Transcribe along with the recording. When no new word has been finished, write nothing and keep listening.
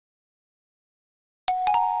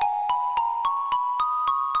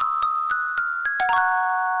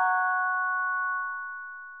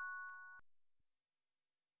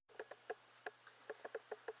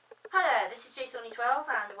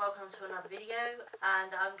welcome to another video,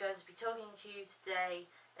 and I'm going to be talking to you today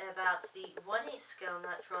about the 1/8 scale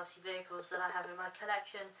Nitro RC vehicles that I have in my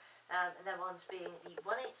collection, and that one's being the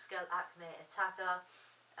 1/8 scale Acme Attacker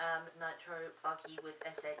Nitro buggy with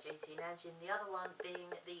SH18 engine, the other one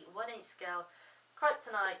being the 1/8 scale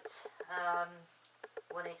Kryptonite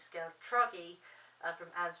 1/8 scale Truggy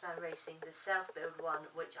from Ansman Racing, the self-build one,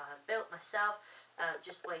 which I have built myself,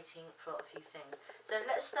 just waiting for a few things. So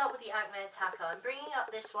let's start with the Acme Attacker. I'm bringing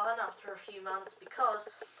up this one after a few months because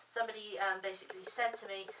somebody basically said to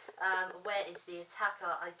me, where is the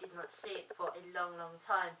Attacker? I did not see it for a long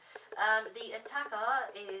time. The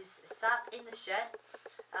Attacker is sat in the shed.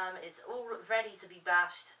 It's all ready to be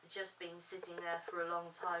bashed, just been sitting there for a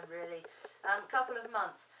long time, really, a couple of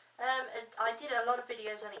months. I did a lot of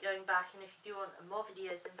videos on it going back, and if you do want more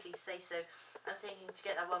videos, then please say so. I'm thinking to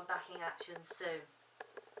get that one back in action soon.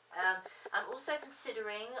 I'm also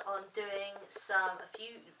considering on doing a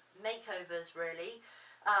few makeovers, really,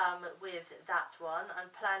 with that one.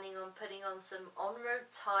 I'm planning on putting on some on-road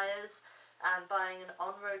tyres and buying an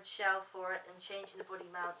on-road shell for it and changing the body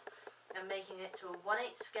mounts and making it to a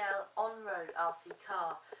 1/8 scale on-road RC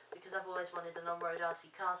car, because I've always wanted an on-road RC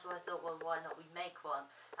car, so I thought, well, why not we make one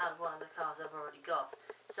out of one of the cars I've already got.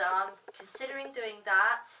 So I'm considering doing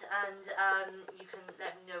that, and you can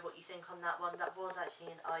let me know what you think on that one. That was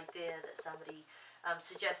actually an idea that somebody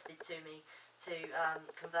suggested to me, to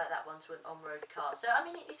convert that one to an on-road car. So I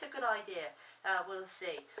mean, it's a good idea. We'll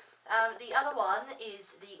see. The other one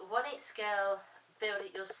is the 1/8 scale build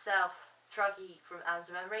it yourself Truggy from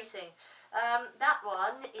Ansman Racing. That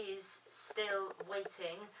one is still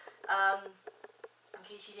waiting. In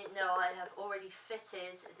case you didn't know, I have already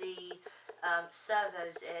fitted the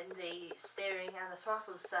servos in. The steering and the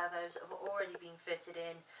throttle servos have already been fitted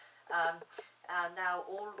in. And now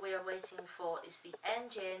all we are waiting for is the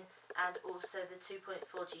engine and also the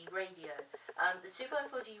 2.4G radio. The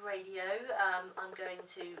 2.4G radio, I'm going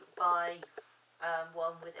to buy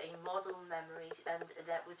one with a model memory and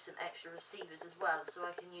that with some extra receivers as well, so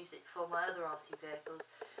I can use it for my other RC vehicles.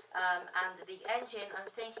 And the engine, I'm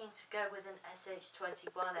thinking to go with an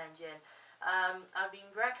SH21 engine. I've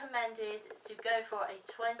been recommended to go for a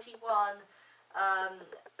 21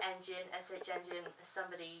 engine, SH engine.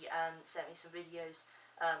 Somebody sent me some videos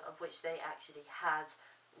of which they actually had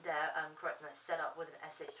their Kryptonite set up with an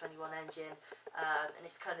SH21 engine, and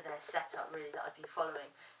it's kind of their setup really that I've been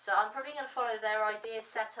following. So I'm probably going to follow their idea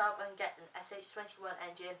setup and get an SH21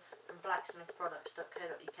 engine from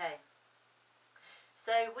blacksmithproducts.co.uk.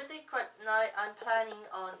 So with the Kryptonite, I'm planning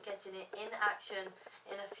on getting it in action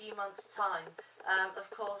in a few months' time. Of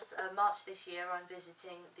course, March this year I'm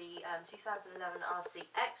visiting the 2011 RC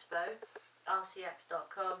Expo,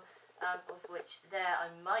 rcx.com, of which there I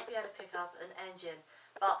might be able to pick up an engine.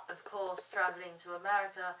 But of course, travelling to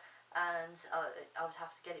America, and I would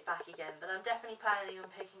have to get it back again. But I'm definitely planning on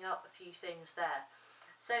picking up a few things there.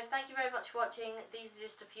 So thank you very much for watching. These are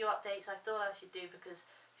just a few updates I thought I should do because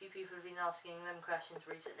a few people have been asking them questions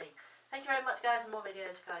recently. Thank you very much, guys, and more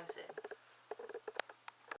videos coming soon.